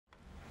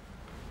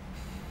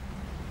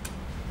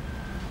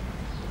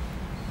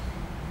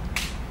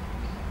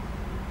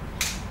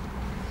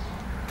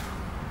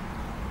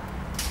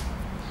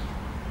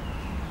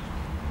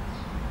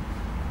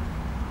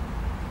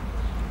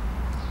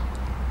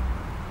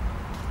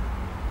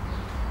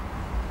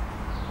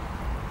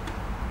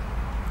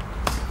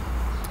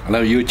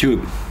Hello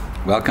YouTube,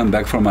 welcome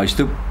back from my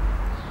stoep.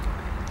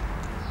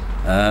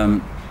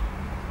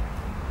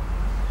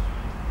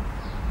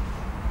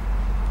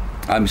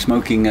 I'm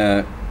smoking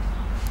a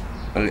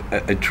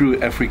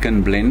true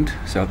African blend,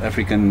 South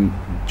African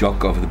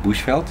jock of the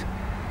bushveld,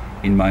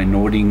 in my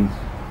Nording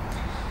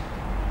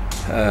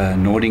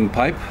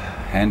pipe,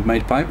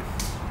 handmade pipe,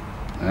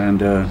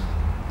 and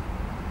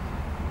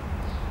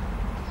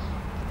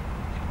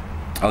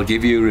I'll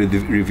give you a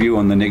review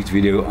on the next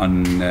video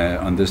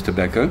on this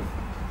tobacco.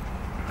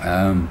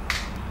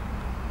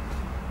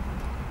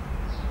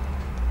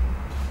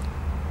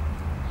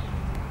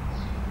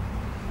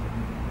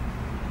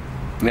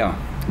 Yeah,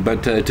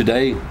 but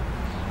today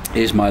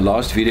is my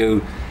last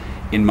video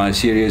in my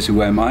series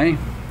Who Am I,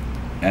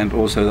 and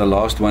also the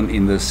last one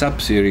in the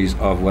sub-series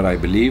of What I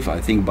Believe.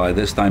 I think by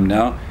this time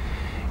now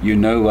you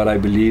know what I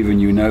believe and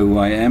you know who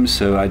I am,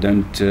 so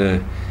I'm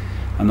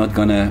not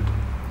gonna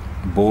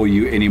bore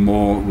you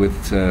anymore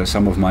with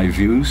some of my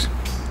views,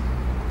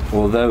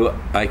 although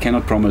I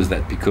cannot promise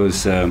that,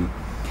 because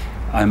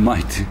I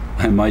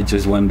might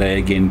just one day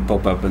again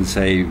pop up and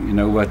say, you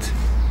know what,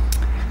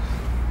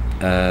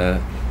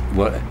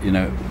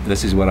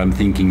 this is what I'm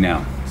thinking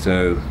now.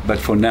 So, but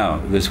for now,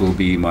 this will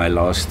be my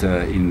last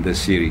in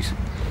this series.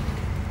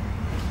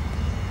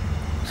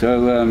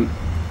 So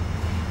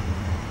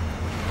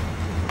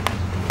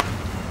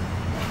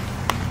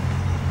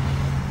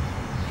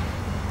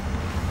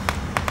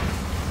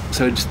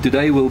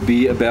today will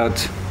be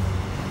about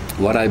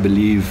what I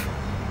believe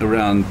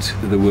around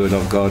the Word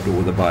of God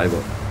or the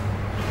Bible.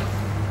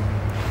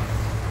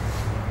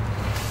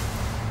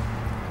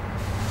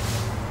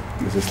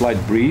 There's a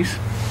slight breeze,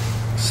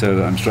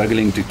 so I'm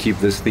struggling to keep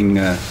this thing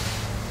on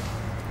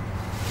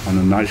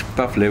a nice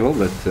puff level,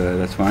 but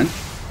that's fine.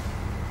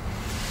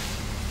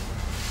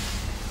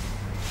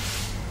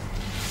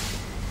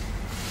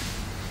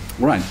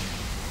 Right,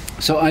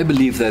 so I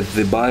believe that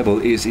the Bible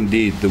is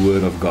indeed the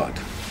Word of God.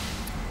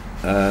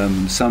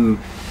 Some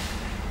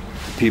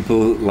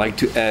people like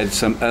to add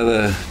some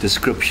other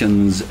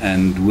descriptions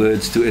and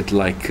words to it,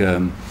 like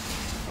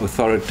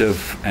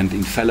authoritative and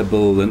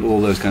infallible and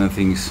all those kind of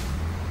things.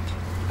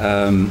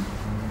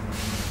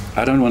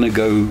 I don't want to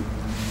go,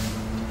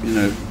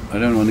 I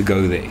don't want to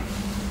go there,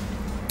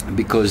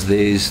 because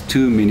there's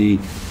too many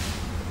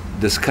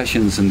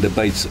discussions and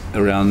debates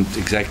around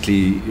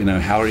exactly,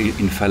 how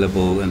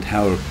infallible and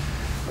how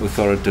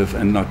authoritative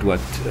and not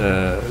what,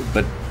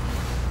 but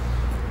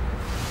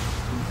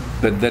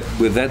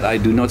with that I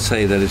do not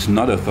say that it's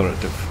not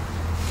authoritative.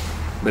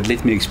 But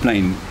let me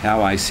explain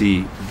how I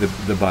see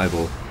the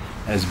Bible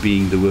as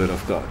being the Word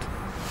of God.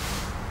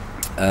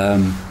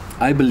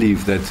 I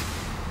believe that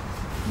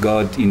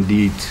God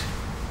indeed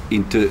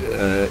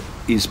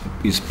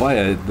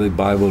inspired the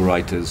Bible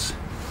writers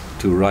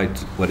to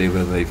write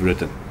whatever they've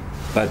written.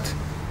 But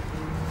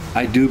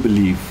I do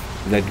believe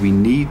that we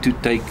need to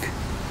take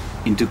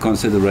into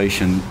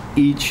consideration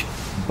each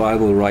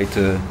Bible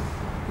writer,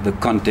 the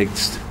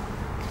context,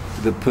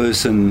 the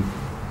person,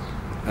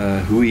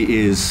 who he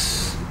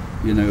is,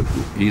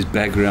 his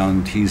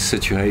background, his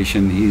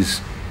situation, his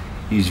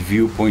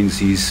viewpoints,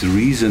 his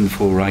reason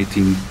for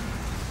writing,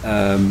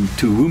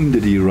 to whom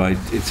did he write,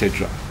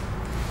 etc.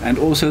 And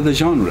also the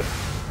genre.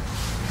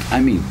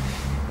 I mean,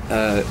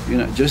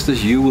 just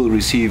as you will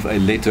receive a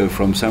letter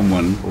from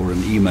someone or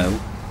an email,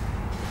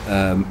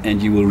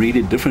 and you will read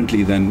it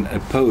differently than a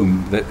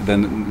poem,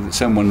 than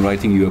someone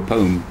writing you a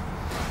poem,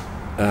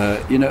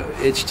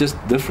 it's just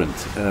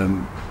different.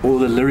 All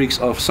the lyrics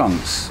of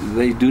songs,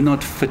 they do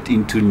not fit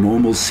into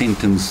normal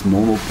sentence,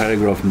 normal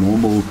paragraph,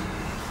 normal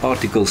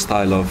article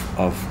style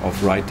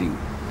of writing,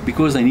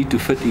 because they need to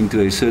fit into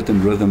a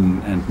certain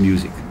rhythm and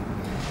music.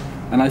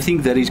 And I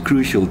think that is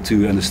crucial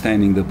to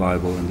understanding the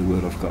Bible and the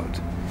Word of God.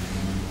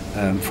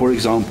 For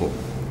example,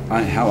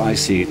 how I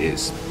see it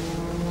is,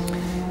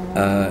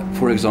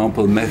 for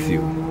example,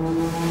 Matthew.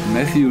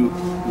 Matthew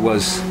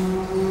was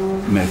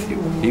Matthew.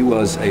 He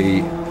was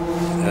a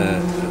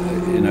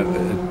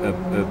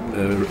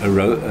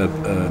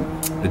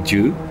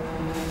Jew,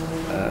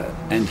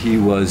 and he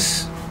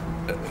was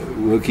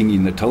working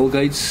in the toll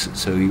gates,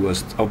 so he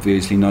was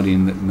obviously not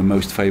in the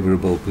most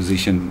favorable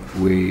position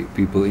where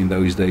people in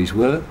those days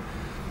were.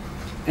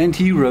 And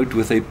he wrote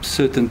with a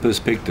certain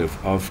perspective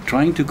of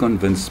trying to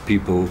convince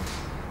people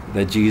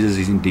that Jesus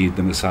is indeed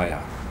the Messiah.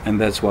 And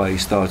that's why he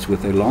starts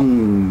with a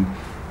long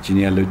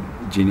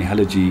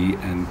genealogy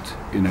and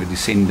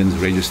descendants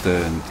register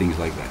and things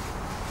like that.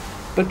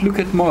 But look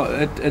at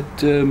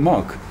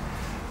Mark.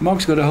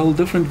 Mark's got a whole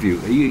different view.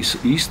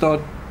 He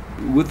started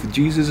with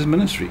Jesus'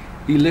 ministry.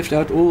 He left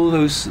out all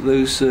those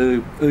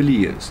early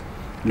years.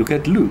 Look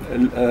at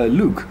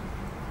Luke.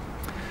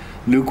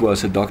 Luke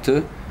was a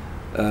doctor.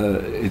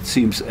 It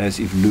seems as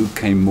if Luke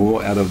came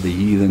more out of the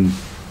heathen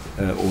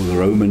or the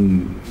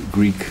Roman,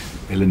 Greek,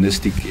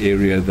 Hellenistic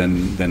area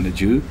than a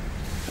Jew.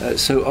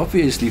 So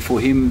obviously for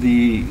him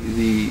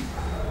the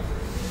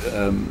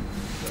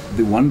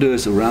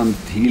wonders around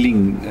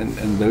healing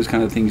and those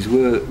kind of things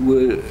were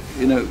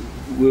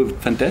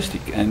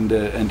fantastic,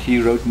 and he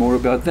wrote more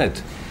about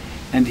that.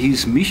 And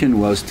his mission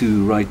was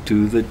to write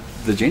to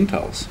the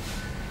Gentiles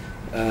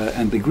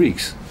and the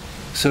Greeks.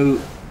 So,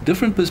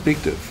 different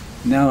perspective.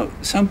 Now,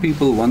 some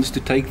people want to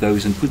take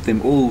those and put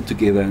them all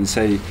together and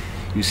say,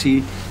 you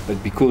see,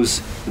 but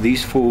because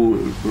these four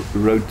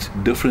wrote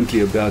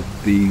differently about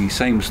the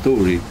same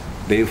story,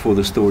 therefore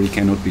the story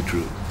cannot be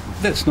true.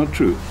 That's not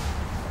true.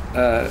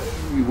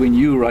 When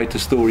you write a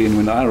story and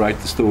when I write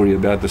the story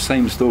about the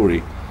same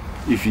story,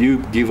 if you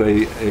give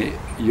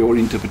your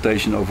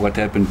interpretation of what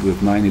happened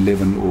with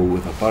 9/11 or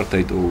with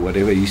apartheid or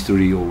whatever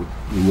history or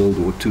World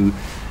War II,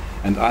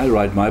 and I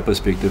write my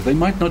perspective, they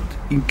might not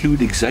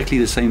include exactly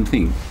the same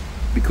thing,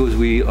 because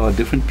we are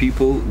different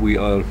people, we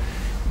are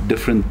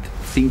different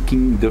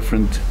thinking,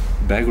 different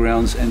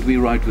backgrounds, and we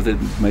write with it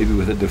maybe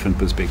with a different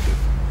perspective.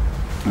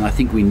 And I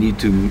think we need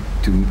to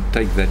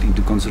take that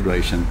into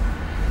consideration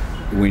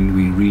when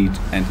we read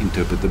and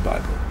interpret the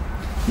Bible.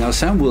 Now,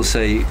 some will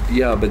say,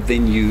 yeah, but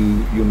then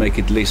you make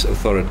it less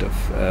authoritative,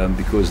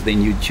 because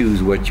then you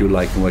choose what you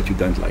like and what you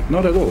don't like.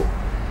 Not at all.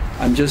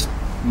 I'm just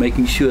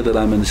making sure that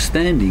I'm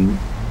understanding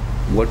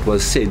what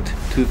was said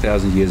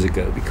 2,000 years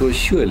ago, because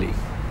surely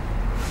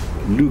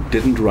Luke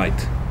didn't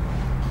write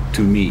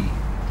to me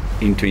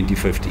in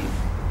 2015.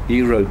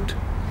 He wrote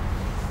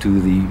to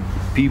the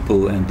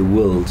people and the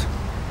world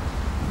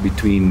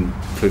between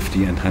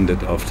 50 and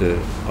 100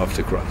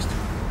 after Christ.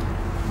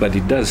 But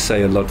it does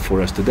say a lot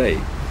for us today,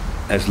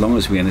 as long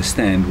as we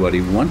understand what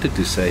he wanted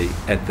to say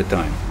at the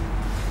time.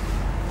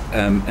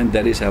 And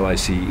that is how I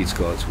see it's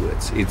God's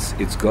words.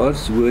 It's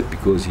God's word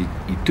because he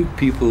took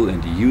people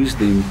and he used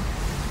them,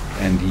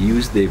 and he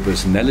used their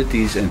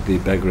personalities and their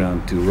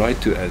background to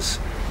write to us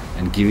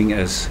and giving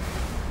us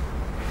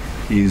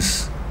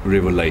his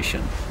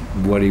revelation,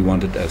 what he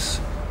wanted us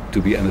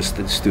to be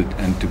understood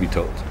and to be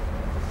told.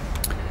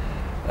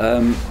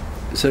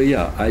 So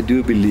yeah, I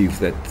do believe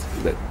that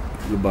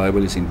the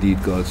Bible is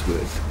indeed God's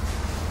word.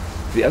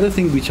 The other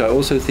thing which I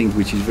also think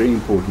which is very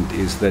important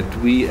is that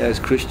we as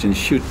Christians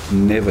should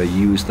never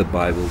use the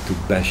Bible to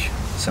bash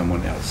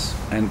someone else.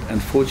 And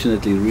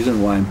unfortunately, the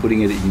reason why I'm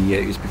putting it in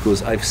here is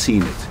because I've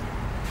seen it.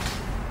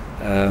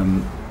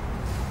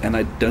 And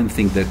I don't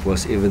think that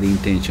was ever the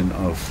intention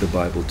of the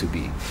Bible to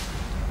be.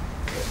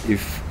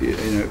 If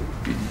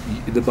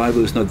the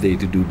Bible is not there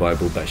to do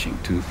Bible bashing,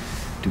 to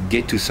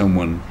get to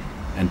someone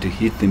and to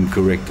hit them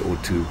correct, or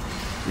to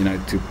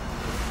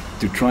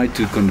try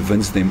to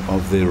convince them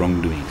of their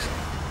wrongdoings.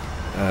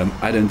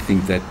 I don't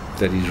think that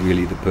is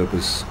really the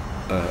purpose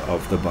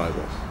of the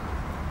Bible.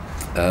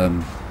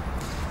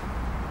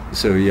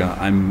 So yeah,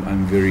 I'm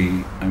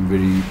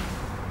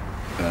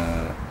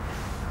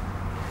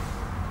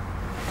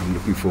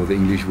looking for the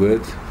English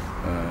word.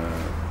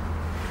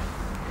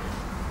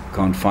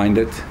 Can't find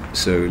it.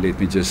 So let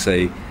me just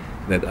say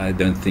that I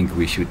don't think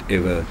we should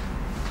ever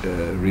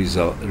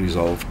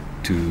resolve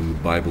to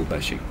Bible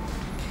bashing.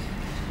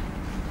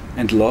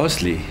 And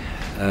lastly,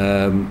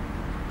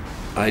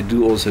 I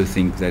do also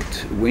think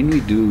that when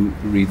we do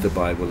read the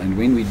Bible and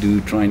when we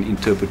do try and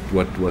interpret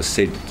what was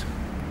said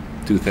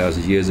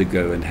 2,000 years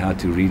ago and how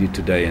to read it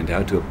today and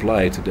how to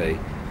apply it today,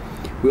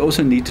 we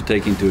also need to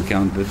take into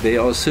account that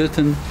there are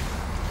certain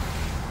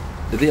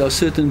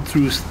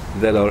truths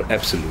that are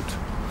absolute.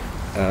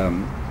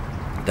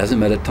 Doesn't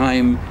matter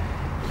time,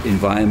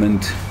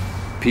 environment,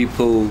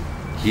 people,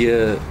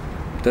 here,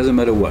 doesn't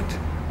matter what.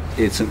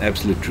 It's an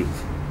absolute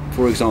truth.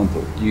 For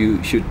example,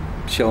 you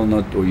shall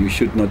not or you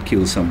should not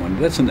kill someone.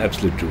 That's an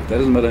absolute truth. That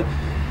doesn't matter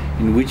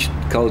in which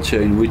culture,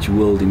 in which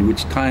world, in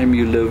which time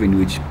you live, in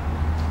which,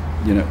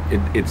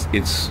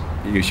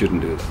 you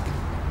shouldn't do that.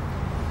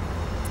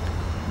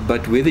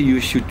 But whether you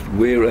should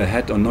wear a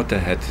hat or not a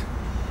hat,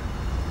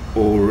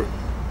 or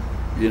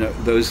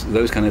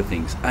those kind of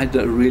things, I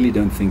really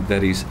don't think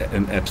that is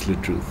an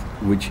absolute truth,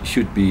 which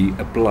should be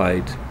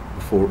applied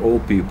for all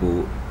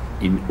people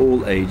in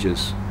all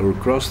ages or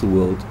across the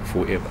world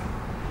forever.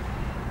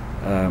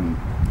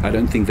 I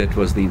don't think that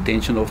was the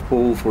intention of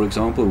Paul, for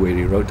example, where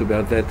he wrote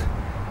about that.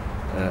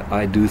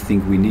 I do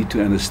think we need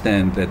to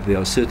understand that there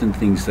are certain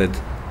things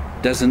that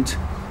doesn't,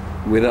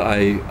 whether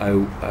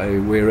I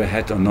wear a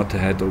hat or not a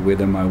hat, or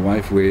whether my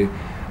wife wear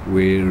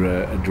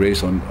a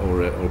dress on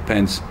or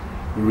pants,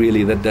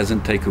 really that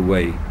doesn't take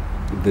away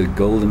the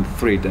golden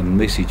thread and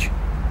message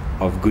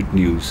of good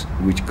news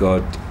which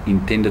God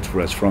intended for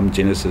us from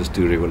Genesis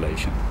to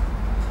Revelation.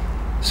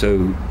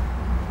 So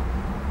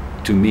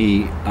to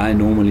me, I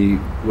normally,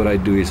 what I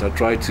do is I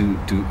try to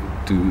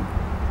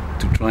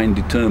try and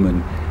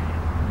determine,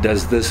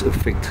 does this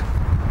affect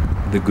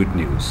the good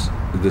news,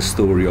 the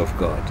story of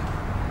God?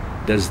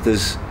 Does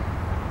this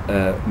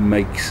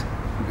make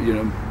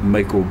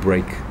or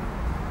break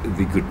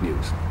the good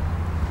news?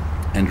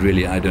 And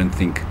really, I don't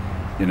think,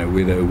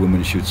 whether a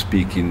woman should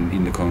speak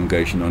in the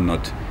congregation or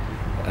not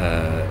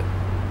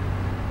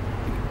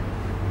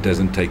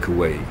doesn't take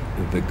away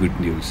the good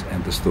news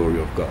and the story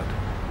of God.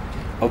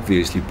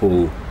 Obviously,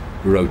 Paul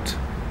wrote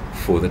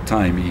for the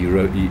time he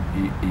wrote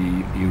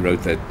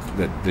that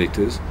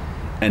letters,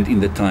 and in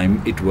the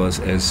time it was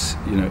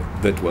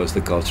that was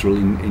the cultural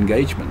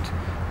engagement.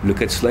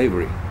 Look at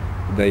slavery.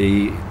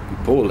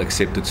 Paul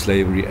accepted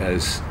slavery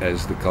as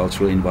the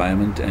cultural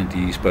environment, and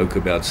he spoke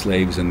about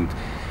slaves and,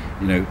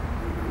 you know,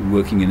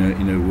 working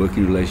in a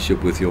working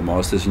relationship with your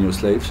masters and your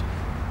slaves.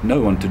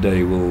 No one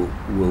today will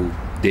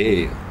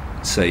dare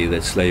say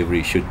that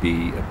slavery should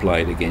be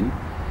applied again.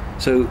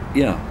 So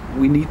yeah,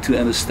 we need to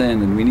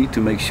understand, and we need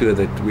to make sure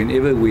that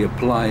whenever we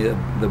apply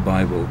the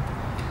Bible,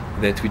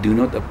 that we do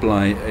not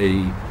apply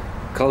a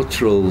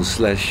cultural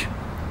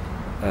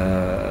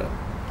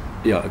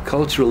a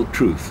cultural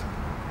truth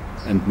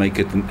and make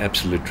it an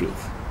absolute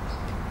truth,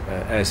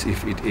 as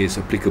if it is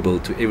applicable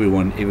to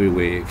everyone,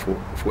 everywhere,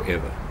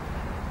 forever.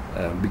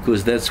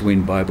 Because that's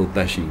when Bible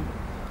bashing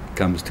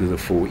comes to the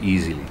fore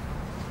easily.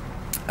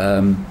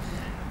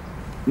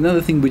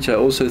 Another thing which I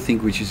also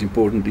think which is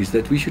important is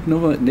that we should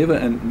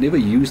never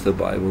use the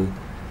Bible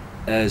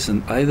as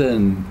either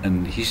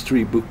an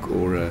history book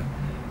or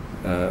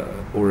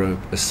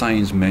a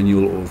science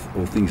manual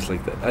or things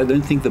like that. I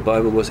don't think the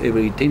Bible was ever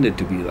intended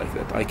to be like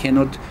that. I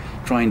cannot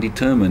try and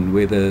determine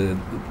whether,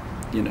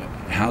 you know,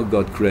 how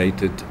God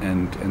created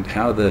and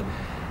how the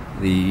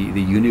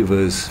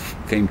universe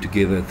came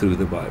together through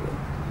the Bible.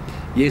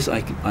 Yes,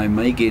 I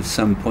may get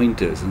some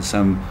pointers and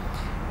some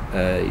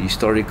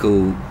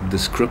historical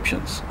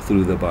descriptions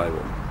through the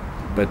Bible,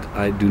 but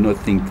I do not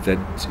think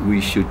that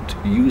we should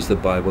use the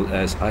Bible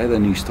as either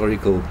an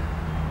historical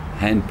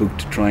handbook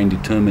to try and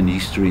determine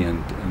history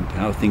and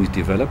how things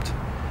developed,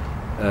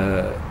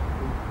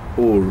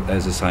 or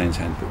as a science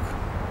handbook.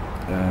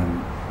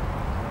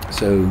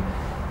 So,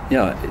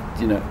 yeah,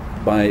 you know,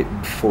 by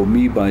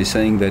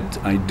saying that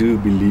I do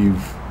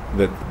believe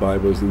that the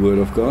Bible is the Word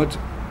of God,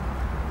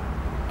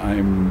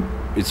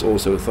 it's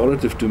also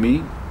authoritative to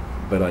me,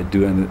 but I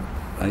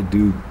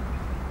do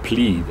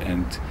plead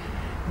and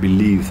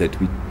believe that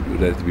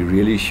we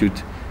really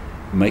should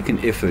make an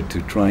effort to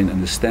try and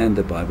understand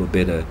the Bible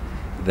better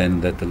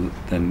than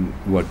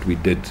what we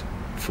did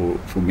for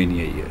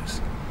many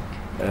years.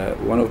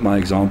 One of my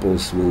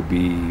examples will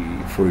be,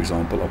 for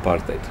example,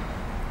 apartheid.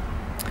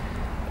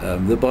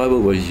 The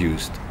Bible was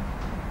used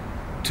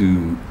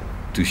to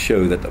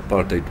show that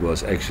apartheid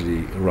was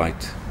actually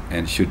right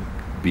and should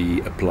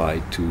be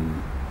applied to,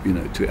 you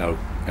know, to our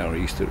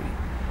history,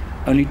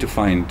 only to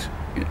find,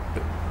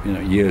 you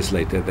know, years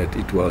later that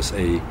it was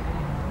a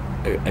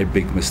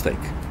big mistake.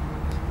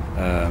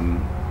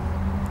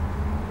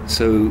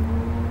 So,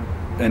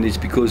 and it's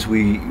because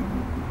we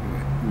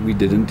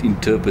didn't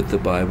interpret the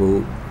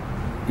Bible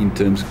in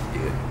terms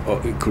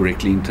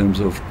correctly in terms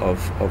of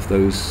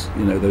those,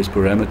 you know, those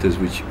parameters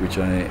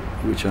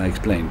which I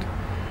explained.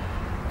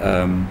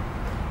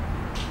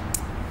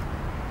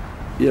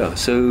 Yeah,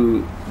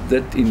 so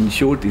that in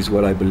short is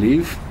what I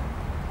believe.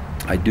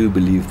 I do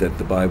believe that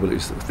the Bible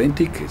is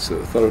authentic, it's the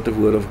authoritative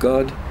Word of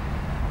God,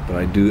 but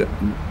I do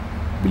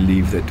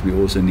believe that we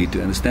also need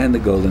to understand the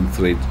golden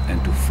thread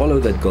and to follow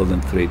that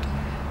golden thread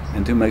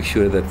and to make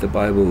sure that the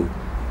Bible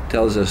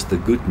tells us the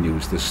good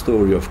news, the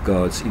story of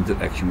God's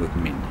interaction with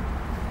men,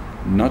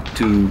 not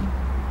to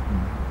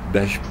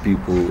bash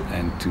people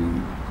and to,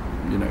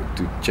 you know,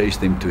 to chase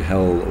them to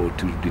hell or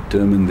to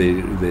determine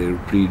their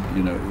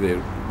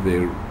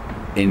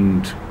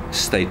end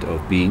state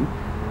of being,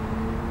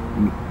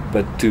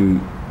 but to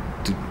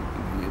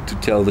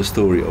tell the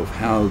story of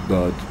how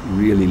God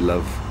really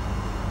loved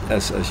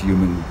us as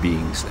human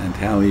beings and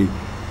how He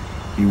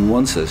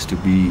wants us to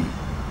be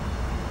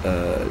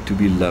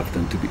loved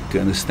and to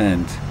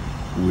understand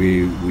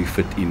where we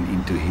fit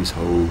into His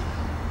whole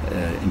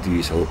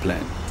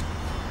plan.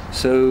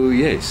 So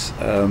yes,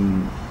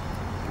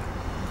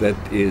 that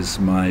is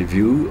my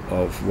view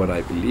of what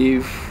I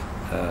believe,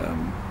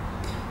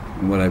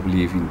 what I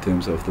believe in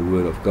terms of the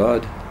Word of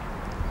God,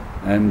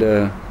 and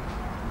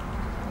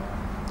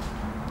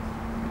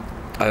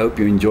I hope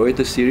you enjoyed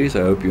the series. I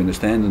hope you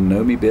understand and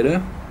know me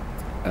better.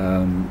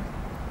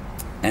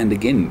 And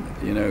again,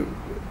 you know,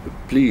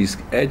 please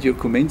add your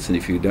comments, and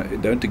if you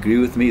don't agree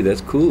with me,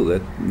 that's cool.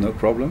 That no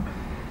problem.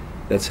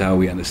 That's how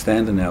we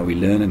understand and how we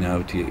learn and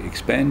how to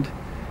expand.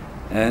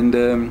 And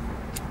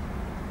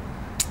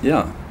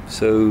yeah,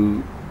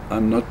 so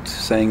I'm not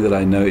saying that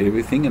I know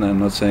everything, and I'm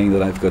not saying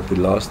that I've got the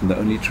last and the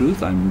only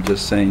truth. I'm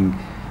just saying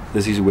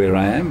this is where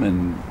I am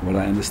and what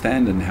I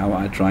understand and how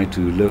I try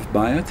to live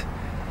by it.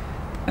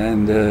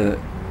 And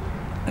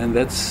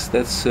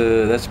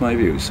that's my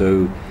view.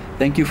 So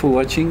thank you for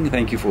watching,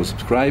 thank you for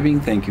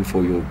subscribing, thank you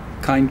for your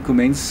kind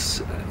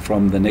comments.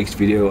 From the next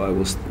video I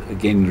will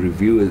again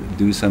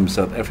do some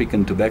South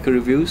African tobacco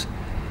reviews,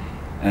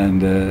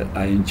 and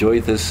I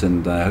enjoyed this,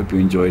 and I hope you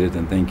enjoyed it,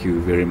 and thank you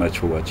very much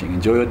for watching.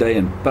 Enjoy your day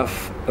and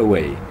puff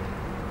away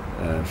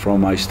from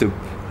my stoop.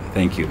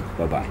 Thank you.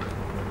 Bye bye.